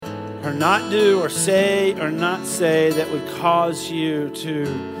or not do or say or not say that would cause you to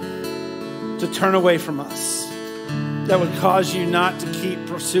turn away from us, that would cause you not to keep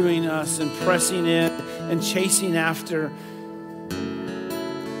pursuing us and pressing in and chasing after.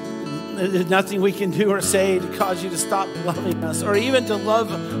 There's nothing we can do or say to cause you to stop loving us or even to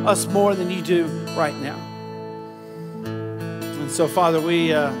love us more than you do right now. And so, Father, we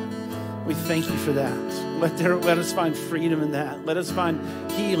thank you for that. Let us find freedom in that. Let us find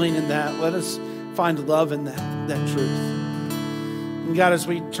healing in that. Let us find love in that truth. And God, as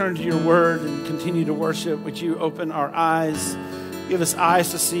we turn to your word and continue to worship, would you open our eyes, give us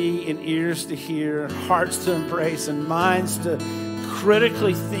eyes to see and ears to hear, hearts to embrace and minds to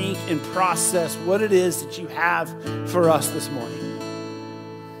critically think and process what it is that you have for us this morning.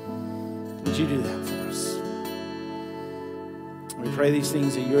 Would you do that for us? We pray these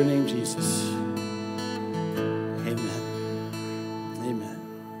things in your name, Jesus. Amen.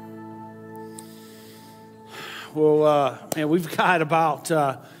 Well, we've got about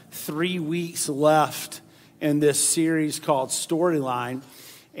 3 weeks left in this series called Storyline.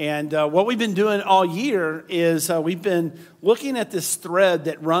 And what we've been doing all year is we've been looking at this thread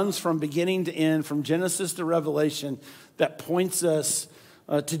that runs from beginning to end, from Genesis to Revelation, that points us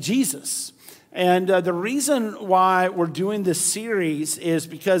to Jesus. And the reason why we're doing this series is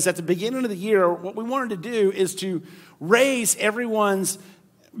because at the beginning of the year, what we wanted to do is to raise everyone's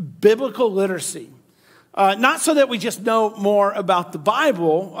biblical literacy. Not so that we just know more about the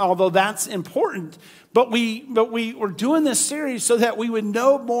Bible, although that's important, but we were doing this series so that we would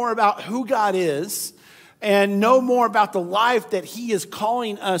know more about who God is and know more about the life that he is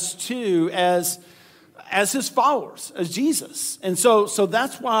calling us to as his followers, as Jesus. And so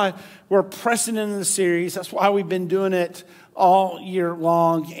that's why we're pressing into the series. That's why we've been doing it all year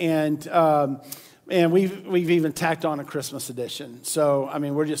long. And we've even tacked on a Christmas edition. So,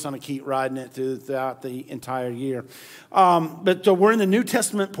 we're just going to keep riding it throughout the entire year. But we're in the New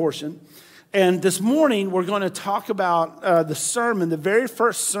Testament portion. And this morning, we're going to talk about the very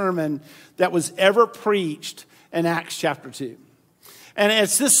first sermon that was ever preached in Acts chapter 2. And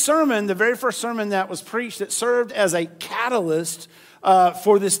it's this sermon, the very first sermon that was preached, that served as a catalyst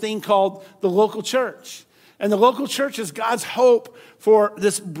for this thing called the local church. And the local church is God's hope for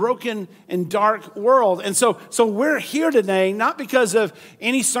this broken and dark world. And so we're here today, not because of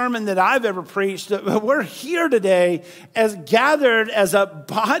any sermon that I've ever preached, but we're here today as gathered as a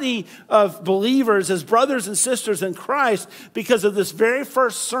body of believers, as brothers and sisters in Christ, because of this very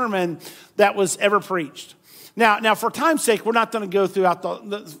first sermon that was ever preached. Now, for time's sake, we're not going to go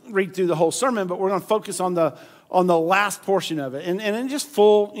read through the whole sermon, but we're going to focus on the last portion of it. And in just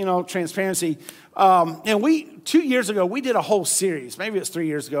full, transparency, and 2 years ago, we did a whole series, maybe it's 3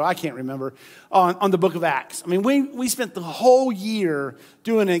 years ago, I can't remember, on the book of Acts. We spent the whole year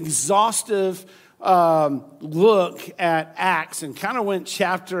doing an exhaustive look at Acts and kind of went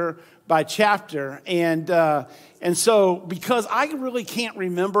chapter by chapter. And so because I really can't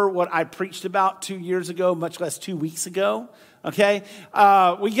remember what I preached about 2 years ago, much less 2 weeks ago, okay,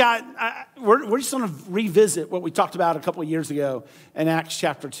 we're just going to revisit what we talked about a couple of years ago in Acts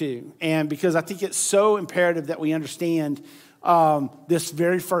chapter 2. And because I think it's so imperative that we understand this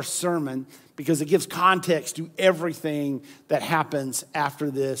very first sermon, because it gives context to everything that happens after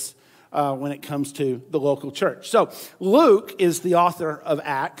this when it comes to the local church. So Luke is the author of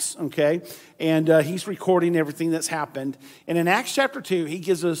Acts, okay, and he's recording everything that's happened. And in Acts chapter 2, he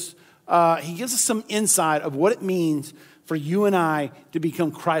gives us some insight of what it means for you and I to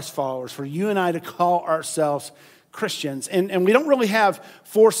become Christ followers, for you and I to call ourselves Christians. And we don't really have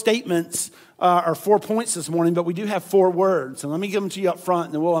 4 statements or 4 points this morning, but we do have 4 words. And let me give them to you up front,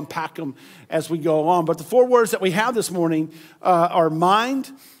 and then we'll unpack them as we go along. But the 4 words that we have this morning are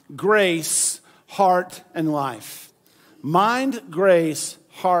mind, grace, heart, and life. Mind, grace,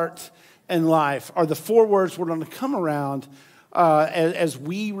 heart, and life are the 4 words we're going to come around as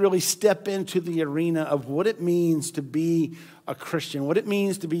we really step into the arena of what it means to be a Christian, what it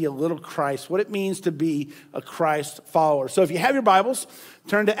means to be a little Christ, what it means to be a Christ follower. So if you have your Bibles,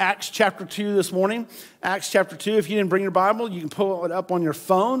 turn to Acts chapter 2 this morning. Acts chapter 2, if you didn't bring your Bible, you can pull it up on your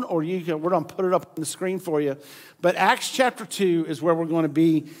phone, or we're going to put it up on the screen for you. But Acts chapter 2 is where we're going to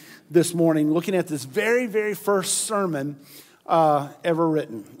be this morning, looking at this very, very first sermon ever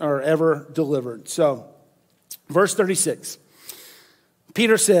written or ever delivered. So, verse 36.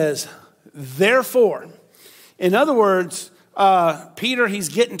 Peter says, therefore, in other words, Peter, he's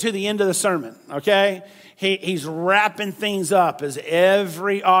getting to the end of the sermon, okay? He's wrapping things up, as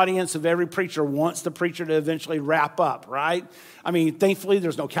every audience of every preacher wants the preacher to eventually wrap up, right? Thankfully,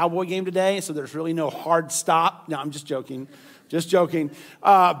 there's no Cowboy game today, so there's really no hard stop. No, I'm just joking. Just joking.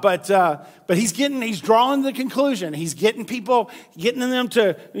 But he's drawing the conclusion. He's getting them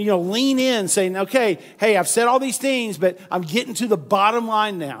to, lean in, saying, okay, hey, I've said all these things, but I'm getting to the bottom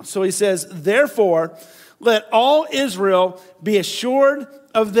line now. So he says, therefore, let all Israel be assured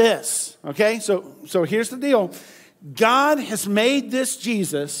of this. Okay, so here's the deal. God has made this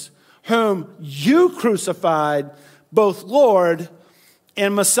Jesus, whom you crucified, both Lord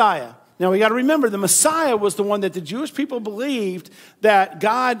and Messiah. Now we got to remember the Messiah was the one that the Jewish people believed that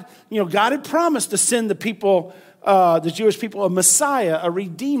God had promised to send the Jewish people a Messiah, a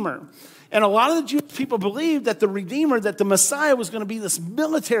Redeemer. And a lot of the Jewish people believed that the Redeemer, that the Messiah was going to be this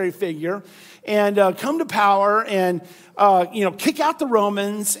military figure and come to power and, kick out the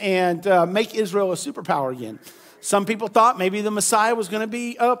Romans and make Israel a superpower again. Some people thought maybe the Messiah was going to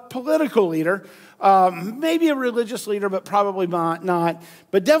be a political leader, maybe a religious leader, but probably not.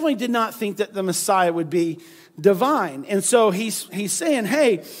 But definitely did not think that the Messiah would be divine. And so he's saying,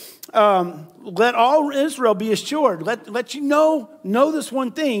 hey, let all Israel be assured. Let you know this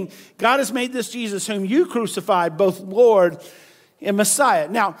one thing. God has made this Jesus whom you crucified, both Lord and Messiah.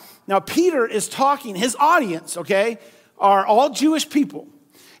 Now Peter is talking, his audience, okay, are all Jewish people.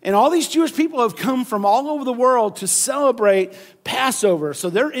 And all these Jewish people have come from all over the world to celebrate Passover.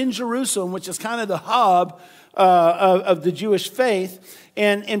 So they're in Jerusalem, which is kind of the hub of the Jewish faith.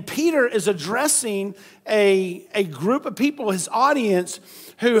 And Peter is addressing a group of people, his audience,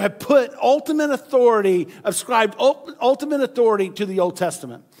 who have put ascribed ultimate authority to the Old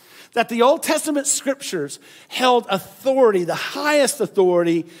Testament. That the Old Testament scriptures held authority, the highest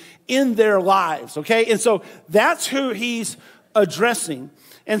authority in their lives, okay? And so that's who he's addressing.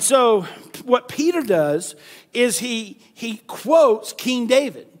 And so what Peter does is he quotes King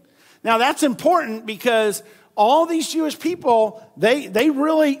David. Now that's important because all these Jewish people, they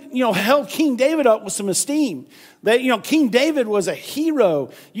really, held King David up with some esteem. King David was a hero.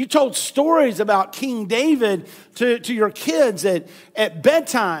 You told stories about King David to your kids at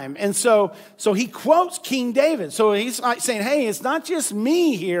bedtime. And so he quotes King David. So he's like saying, hey, it's not just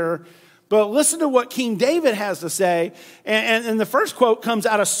me here, but listen to what King David has to say. And the first quote comes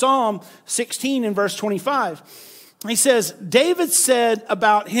out of Psalm 16 and verse 25. He says, David said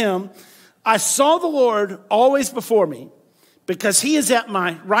about him, I saw the Lord always before me, because he is at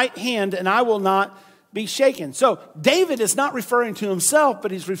my right hand and I will not be shaken. So David is not referring to himself, but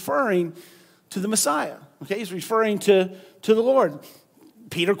he's referring to the Messiah. Okay, he's referring to the Lord.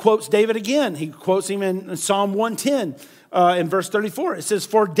 Peter quotes David again. He quotes him in Psalm 110 in verse 34. It says,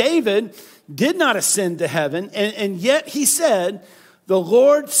 for David did not ascend to heaven, and yet he said, the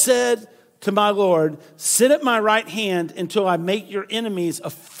Lord said to my Lord, sit at my right hand until I make your enemies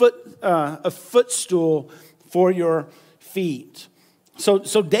a footstool for your feet.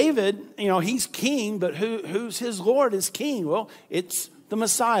 So David, he's king, but who's his Lord is king? Well, it's the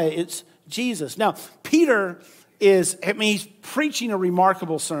Messiah. It's Jesus. Now, Peter he's preaching a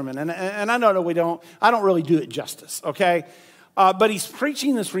remarkable sermon. And I know that I don't really do it justice, okay? But he's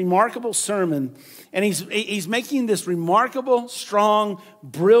preaching this remarkable sermon, and he's making this remarkable, strong,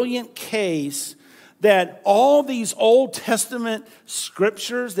 brilliant case that all these Old Testament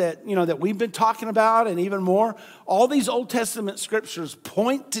scriptures that we've been talking about and even more, all these Old Testament scriptures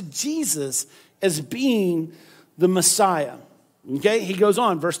point to Jesus as being the Messiah. Okay, he goes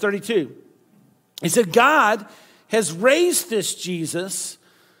on, verse 32. He said, God has raised this Jesus,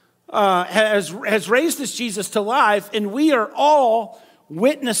 has raised this Jesus to life, and we are all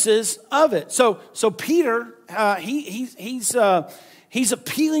witnesses of it. So Peter, he's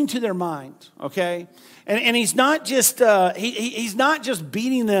appealing to their mind, okay? And he's not just he's not just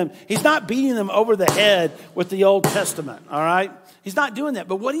beating them. He's not beating them over the head with the Old Testament, all right? He's not doing that.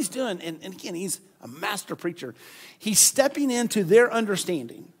 But what he's doing, and again, he's a master preacher. He's stepping into their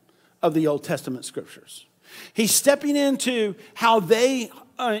understanding of the Old Testament scriptures. He's stepping into how they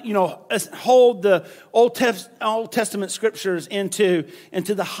hold the Old Testament scriptures into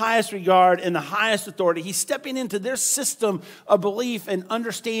the highest regard and the highest authority. He's stepping into their system of belief and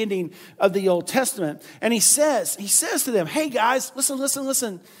understanding of the Old Testament. And he says to them, hey guys,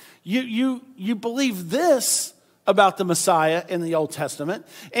 listen. You believe this about the Messiah in the Old Testament,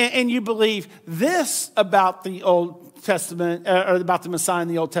 and you believe this about the Old Testament, or about the Messiah in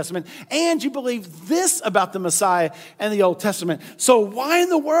the Old Testament, and you believe this about the Messiah in the Old Testament. So why in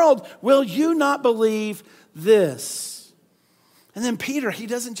the world will you not believe this? And then Peter, he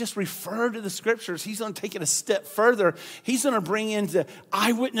doesn't just refer to the scriptures. He's going to take it a step further. He's going to bring in the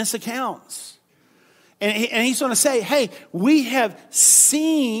eyewitness accounts. And he's going to say, hey, we have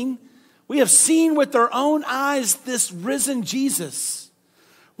seen with our own eyes this risen Jesus.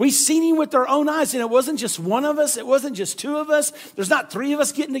 We've seen him with our own eyes, and it wasn't just one of us. It wasn't just two of us. There's not three of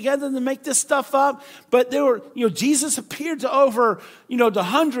us getting together to make this stuff up. But there were, Jesus appeared to over, to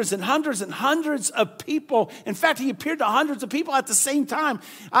hundreds and hundreds and hundreds of people. In fact, he appeared to hundreds of people at the same time.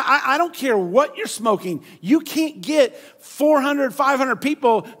 I don't care what you're smoking. You can't get 400, 500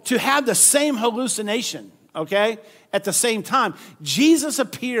 people to have the same hallucination, okay, at the same time. Jesus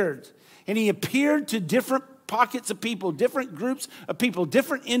appeared, and he appeared to different pockets of people, different groups of people,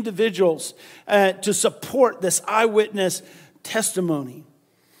 different individuals to support this eyewitness testimony.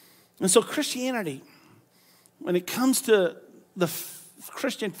 And so Christianity, when it comes to the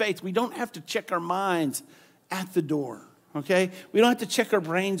Christian faith, we don't have to check our minds at the door, okay? We don't have to check our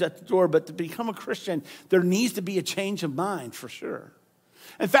brains at the door, but to become a Christian, there needs to be a change of mind for sure.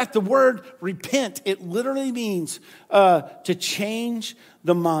 In fact, the word repent, it literally means to change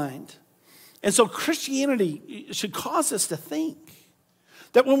the mind. And so Christianity should cause us to think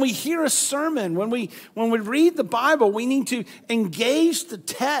that when we hear a sermon, when we read the Bible, we need to engage the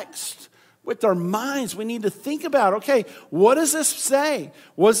text with our minds. We need to think about, okay, what does this say?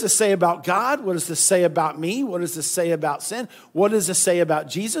 What does this say about God? What does this say about me? What does this say about sin? What does this say about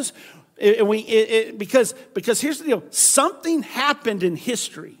Jesus? Because here's the deal. Something happened in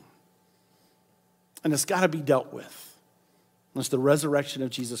history, and it's got to be dealt with. It's the resurrection of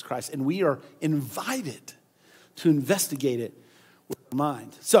Jesus Christ. And we are invited to investigate it with the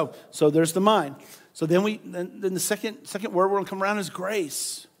mind. So there's the mind. So then the second word we're going to come around is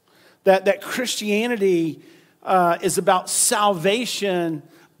grace. That Christianity is about salvation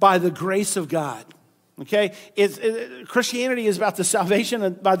by the grace of God. Okay? Christianity is about the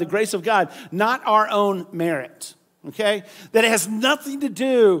salvation by the grace of God, not our own merit. Okay? That it has nothing to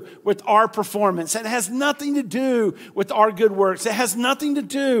do with our performance. It has nothing to do with our good works. It has nothing to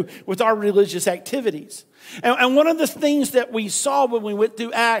do with our religious activities. And one of the things that we saw when we went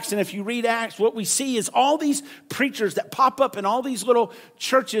through Acts, and if you read Acts, what we see is all these preachers that pop up in all these little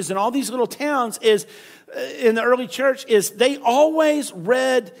churches and all these little towns is in the early church is they always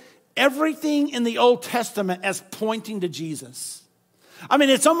read everything in the Old Testament as pointing to Jesus. I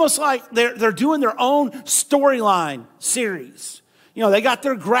mean, it's almost like they're doing their own storyline series. They got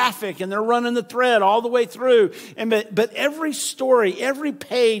their graphic and they're running the thread all the way through. But every story, every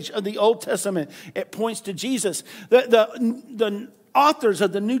page of the Old Testament, it points to Jesus. The authors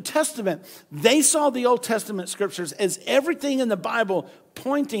of the New Testament, they saw the Old Testament scriptures as everything in the Bible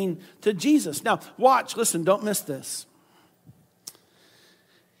pointing to Jesus. Now, watch, listen, don't miss this.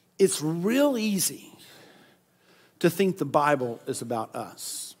 It's real easy to think the Bible is about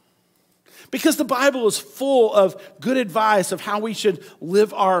us. Because the Bible is full of good advice of how we should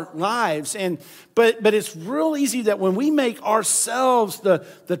live our lives. But it's real easy that when we make ourselves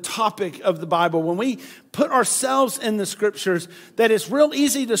the topic of the Bible, when we put ourselves in the scriptures, that it's real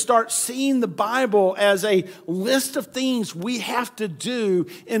easy to start seeing the Bible as a list of things we have to do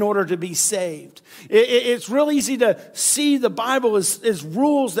in order to be saved. It's real easy to see the Bible as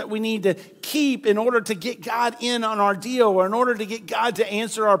rules that we need to keep in order to get God in on our deal, or in order to get God to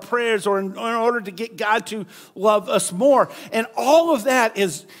answer our prayers, or in order to get God to love us more. And all of that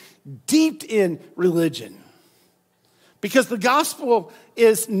is deep in religion. Because the gospel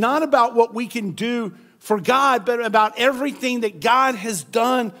is not about what we can do for God, but about everything that God has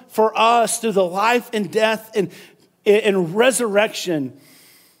done for us through the life and death and resurrection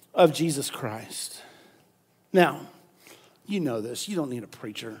of Jesus Christ. Now, you know this. You don't need a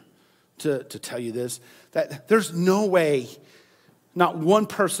preacher to tell you this. That there's no way not one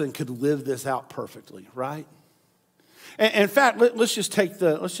person could live this out perfectly, right? And in fact, let's just take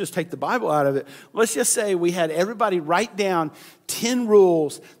the Bible out of it. Let's just say we had everybody write down 10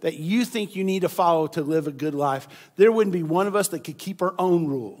 rules that you think you need to follow to live a good life. There wouldn't be one of us that could keep our own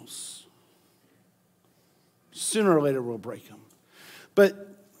rules. Sooner or later, we'll break them.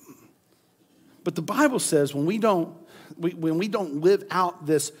 But the Bible says when we don't live out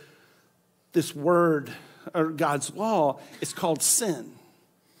this word or God's law, it's called sin.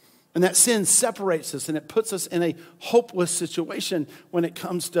 And that sin separates us and it puts us in a hopeless situation when it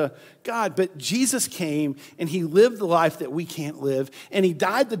comes to God. But Jesus came and he lived the life that we can't live. And he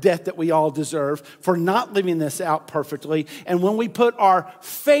died the death that we all deserve for not living this out perfectly. And when we put our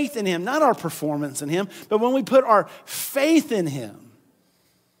faith in him, not our performance in him, but when we put our faith in him,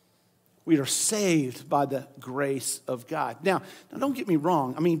 we are saved by the grace of God. Now don't get me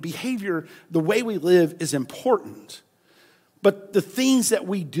wrong. I mean, behavior, the way we live is important. But the things that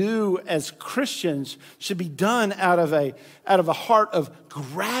we do as Christians should be done out of a heart of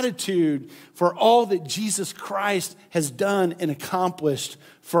gratitude for all that Jesus Christ has done and accomplished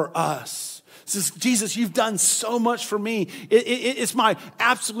for us. It says, Jesus, you've done so much for me. It's my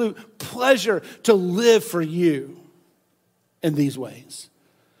absolute pleasure to live for you in these ways.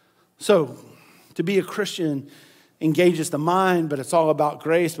 So, to be a Christian engages the mind, but it's all about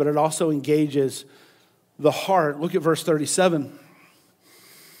grace, but it also engages the heart. Look at verse 37.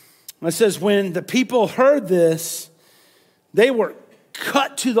 It says, when the people heard this, they were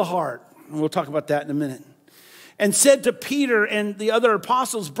cut to the heart. And we'll talk about that in a minute. And said to Peter and the other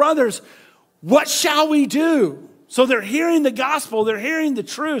apostles, brothers, what shall we do? So they're hearing the gospel, they're hearing the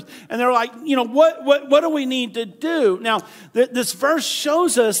truth, and they're like, what do we need to do? Now, this verse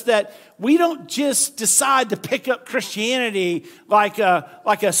shows us that we don't just decide to pick up Christianity like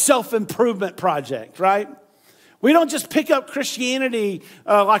a self-improvement project, right? We don't just pick up Christianity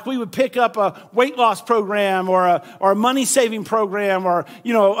like we would pick up a weight loss program or a money saving program or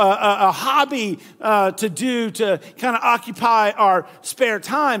a hobby to do to kind of occupy our spare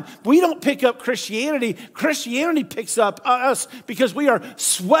time. We don't pick up Christianity. Christianity picks up us because we are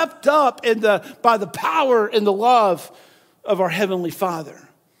swept up by the power and the love of our Heavenly Father.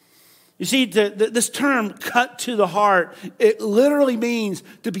 You see, this term, cut to the heart, it literally means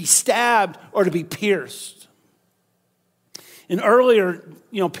to be stabbed or to be pierced. And earlier,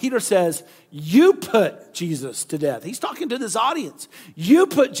 Peter says, you put Jesus to death. He's talking to this audience. You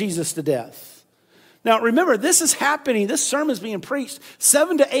put Jesus to death. Now, remember, this is happening. This sermon is being preached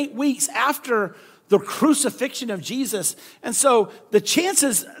 7 to 8 weeks after the crucifixion of Jesus. And so the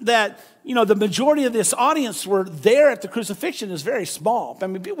chances that, the majority of this audience were there at the crucifixion is very small. I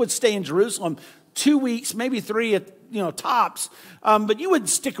mean, people would stay in Jerusalem 2 weeks, maybe 3 at tops. But you wouldn't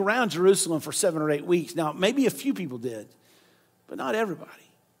stick around Jerusalem for 7 or 8 weeks. Now, maybe a few people did, but not everybody.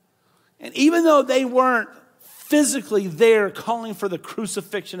 And even though they weren't physically there calling for the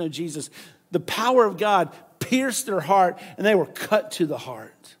crucifixion of Jesus, the power of God pierced their heart and they were cut to the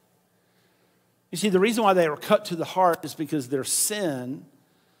heart. You see, the reason why they were cut to the heart is because their sin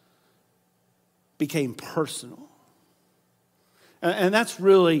became personal. And that's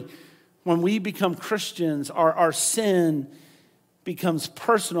really, when we become Christians, our sin becomes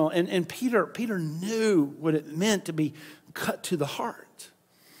personal. And Peter knew what it meant to be cut to the heart.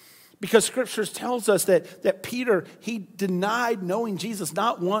 Because scriptures tells us that Peter, he denied knowing Jesus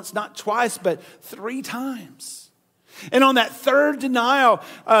not once, not twice, but 3 times. And on that third denial,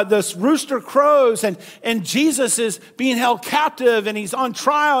 this rooster crows and Jesus is being held captive and he's on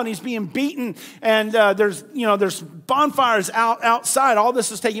trial and he's being beaten. And there's bonfires outside. All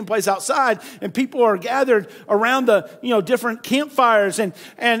this is taking place outside and people are gathered around the, different campfires. And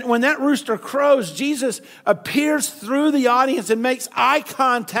when that rooster crows, Jesus appears through the audience and makes eye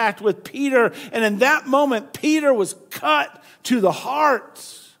contact with Peter. And in that moment, Peter was cut to the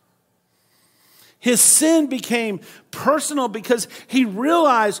heart. His sin became personal because he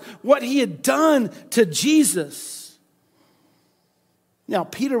realized what he had done to Jesus. Now,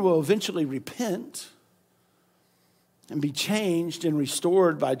 Peter will eventually repent and be changed and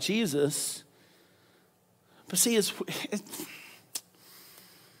restored by Jesus. But see,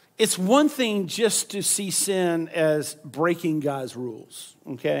 it's one thing just to see sin as breaking God's rules,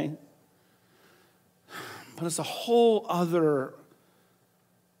 okay? But it's a whole other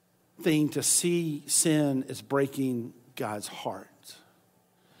thing to see sin as breaking God's heart.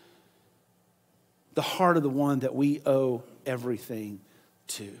 The heart of the one that we owe everything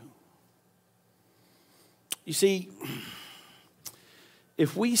to. You see,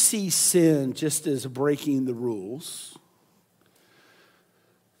 if we see sin just as breaking the rules,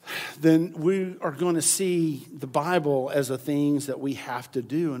 then we are going to see the Bible as the things that we have to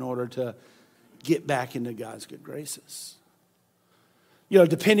do in order to get back into God's good graces.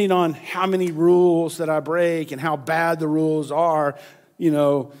 Depending on how many rules that I break and how bad the rules are,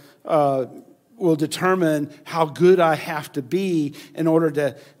 will determine how good I have to be in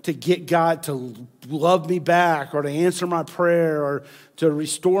order to get God to love me back or to answer my prayer or to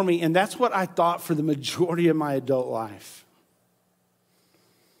restore me. And that's what I thought for the majority of my adult life.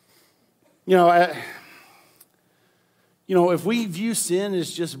 If we view sin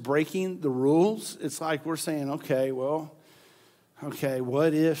as just breaking the rules, it's like we're saying, okay, what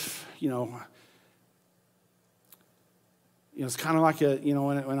if, it's kind of like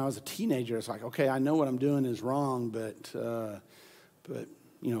when I was a teenager, it's like, okay, I know what I'm doing is wrong, but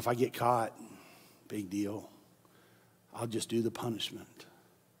if I get caught, big deal. I'll just do the punishment.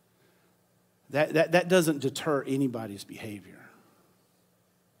 That doesn't deter anybody's behavior.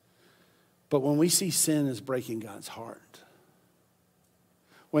 But when we see sin as breaking God's heart,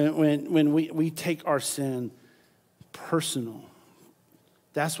 when we take our sin personal,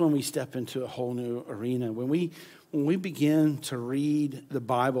 that's when we step into a whole new arena. When we begin to read the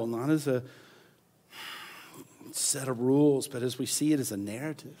Bible, not as a set of rules, but as we see it as a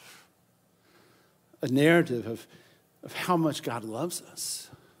narrative of how much God loves us,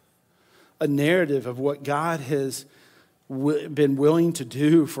 a narrative of what God has been willing to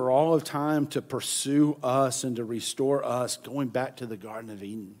do for all of time to pursue us and to restore us, going back to the Garden of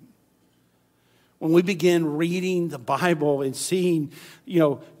Eden. When we begin reading the Bible and seeing,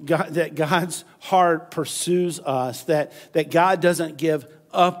 God, that God's heart pursues us, that God doesn't give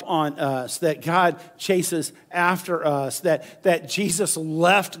up on us, that God chases after us, that Jesus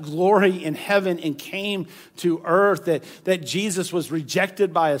left glory in heaven and came to earth, that Jesus was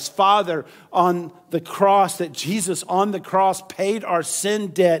rejected by his Father on the cross, that Jesus on the cross paid our sin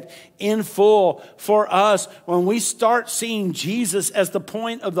debt in full for us. When we start seeing Jesus as the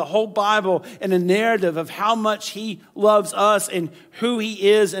point of the whole Bible and a narrative of how much he loves us and who he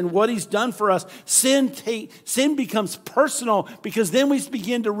is and what he's done for us, sin becomes personal, because then we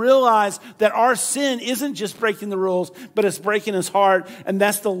begin to realize that our sin isn't just breaking the rules, but it's breaking his heart, and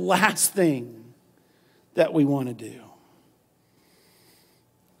that's the last thing that we want to do.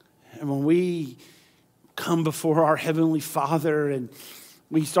 And when we come before our Heavenly Father and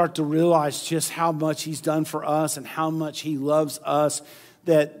we start to realize just how much he's done for us and how much he loves us,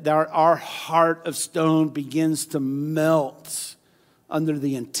 that our heart of stone begins to melt under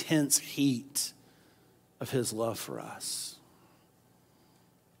the intense heat of his love for us.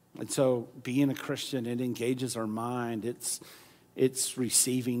 And so being a Christian, it engages our mind. It's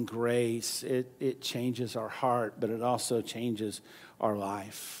receiving grace. It changes our heart, but it also changes our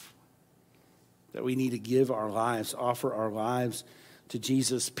life. That we need to give our lives, offer our lives to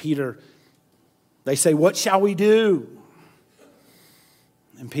Jesus. Peter, they say, "What shall we do?"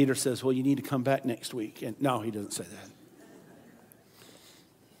 And Peter says, "Well, you need to come back next week." And no, he doesn't say that.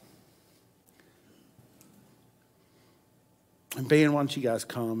 And Ben, why don't you guys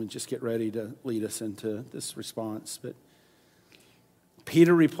come and just get ready to lead us into this response. But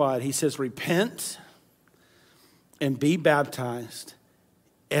Peter replied, he says, "Repent and be baptized,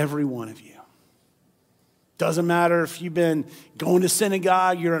 every one of you." Doesn't matter if you've been going to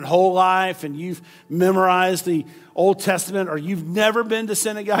synagogue your whole life and you've memorized the Old Testament, or you've never been to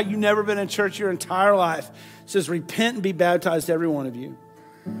synagogue, you've never been in church your entire life. It says, "Repent and be baptized, every one of you,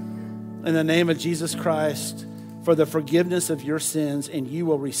 in the name of Jesus Christ, for the forgiveness of your sins, and you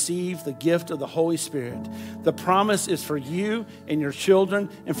will receive the gift of the Holy Spirit. The promise is for you and your children,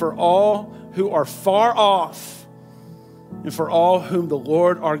 and for all who are far off, and for all whom the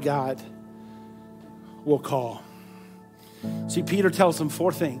Lord our God will call." See, Peter tells them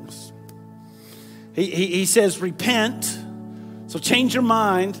four things. He says, repent, so change your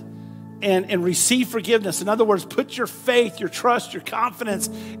mind and receive forgiveness. In other words, put your faith, your trust, your confidence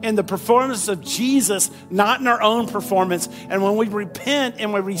in the performance of Jesus, not in our own performance. And when we repent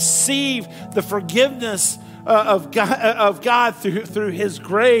and we receive the forgiveness of God through his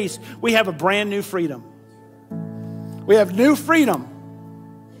grace, we have a brand new freedom. We have new freedom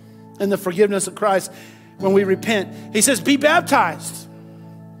in the forgiveness of Christ when we repent. He says, be baptized.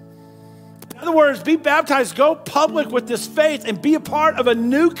 In other words, be baptized, go public with this faith and be a part of a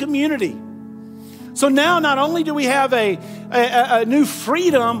new community. So now not only do we have a new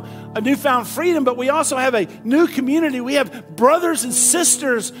freedom, a newfound freedom, but we also have a new community. We have brothers and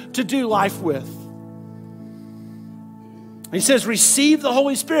sisters to do life with. He says, receive the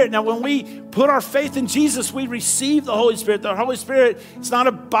Holy Spirit. Now, when we put our faith in Jesus, we receive the Holy Spirit. The Holy Spirit is not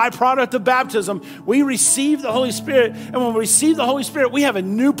a byproduct of baptism. We receive the Holy Spirit. And when we receive the Holy Spirit, we have a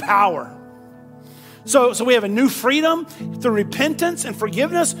new power. So we have a new freedom through repentance and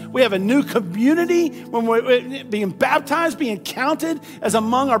forgiveness. We have a new community when we're being baptized, being counted as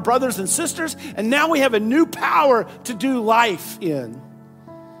among our brothers and sisters. And now we have a new power to do life in.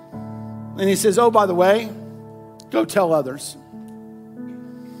 And he says, oh, by the way, go tell others.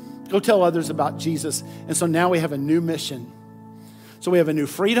 Go tell others about Jesus. And so now we have a new mission. So we have a new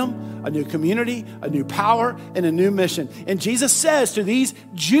freedom, a new community, a new power, and a new mission. And Jesus says to these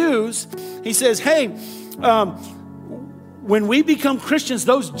Jews, he says, hey, when we become Christians,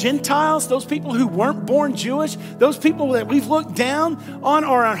 those Gentiles, those people who weren't born Jewish, those people that we've looked down on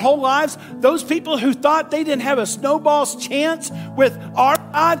our whole lives, those people who thought they didn't have a snowball's chance with our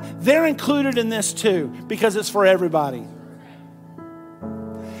God, they're included in this too, because it's for everybody.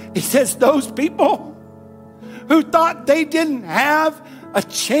 He says those people who thought they didn't have a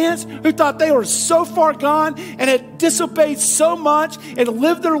chance, who thought they were so far gone and had disobeyed so much and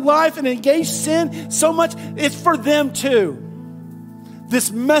lived their life and engaged sin so much, it's for them too. This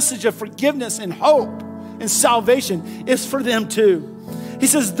message of forgiveness and hope and salvation is for them too. He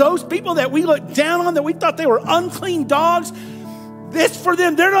says, those people that we looked down on, that we thought they were unclean dogs, it's for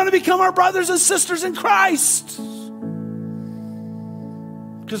them. They're going to become our brothers and sisters in Christ.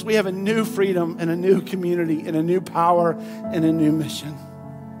 Because we have a new freedom and a new community and a new power and a new mission.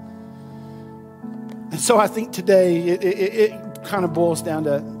 And so I think today it kind of boils down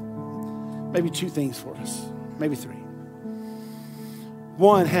to maybe two things for us, maybe three.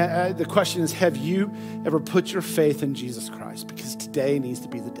 One, the question is, have you ever put your faith in Jesus Christ? Because today needs to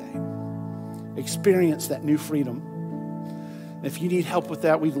be the day. Experience that new freedom. And if you need help with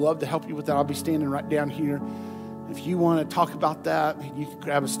that, we'd love to help you with that. I'll be standing right down here. If you want to talk about that, you can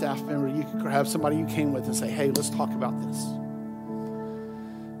grab a staff member, you can grab somebody you came with and say, hey, let's talk about this.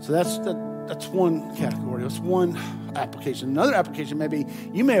 So that's one category. That's one application. Another application, maybe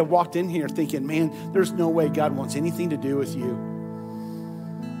you may have walked in here thinking, man, there's no way God wants anything to do with you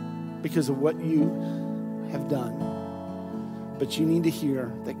because of what you have done. But you need to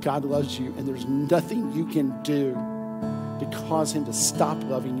hear that God loves you and there's nothing you can do to cause him to stop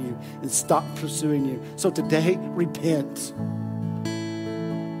loving you and stop pursuing you. So today, repent.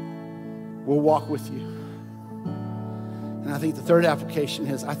 We'll walk with you. And I think the third application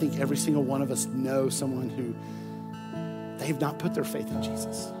is, I think every single one of us knows someone who they've not put their faith in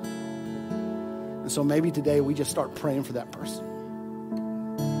Jesus. And so maybe today we just start praying for that person.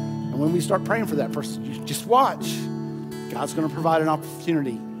 And when we start praying for that person, you just watch. God's going to provide an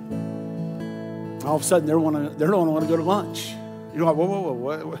opportunity. All of a sudden, they don't want to go to lunch. You're like,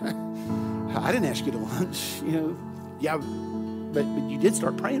 whoa. I didn't ask you to lunch. Yeah, but you did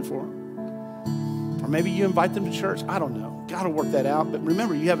start praying for them. Or maybe you invite them to church. I don't know. God will work that out. But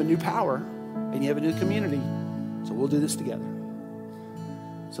remember, you have a new power and you have a new community. So we'll do this together.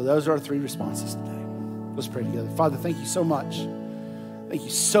 So those are our three responses today. Let's pray together. Father, thank you so much. Thank you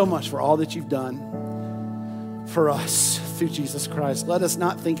so much for all that you've done for us through Jesus Christ. Let us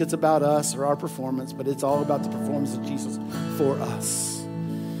not think it's about us or our performance, but it's all about the performance of Jesus for us.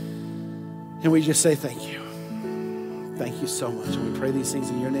 And we just say thank you. Thank you so much. And we pray these things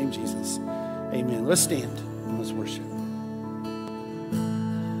in your name, Jesus. Amen. Let's stand and let's worship.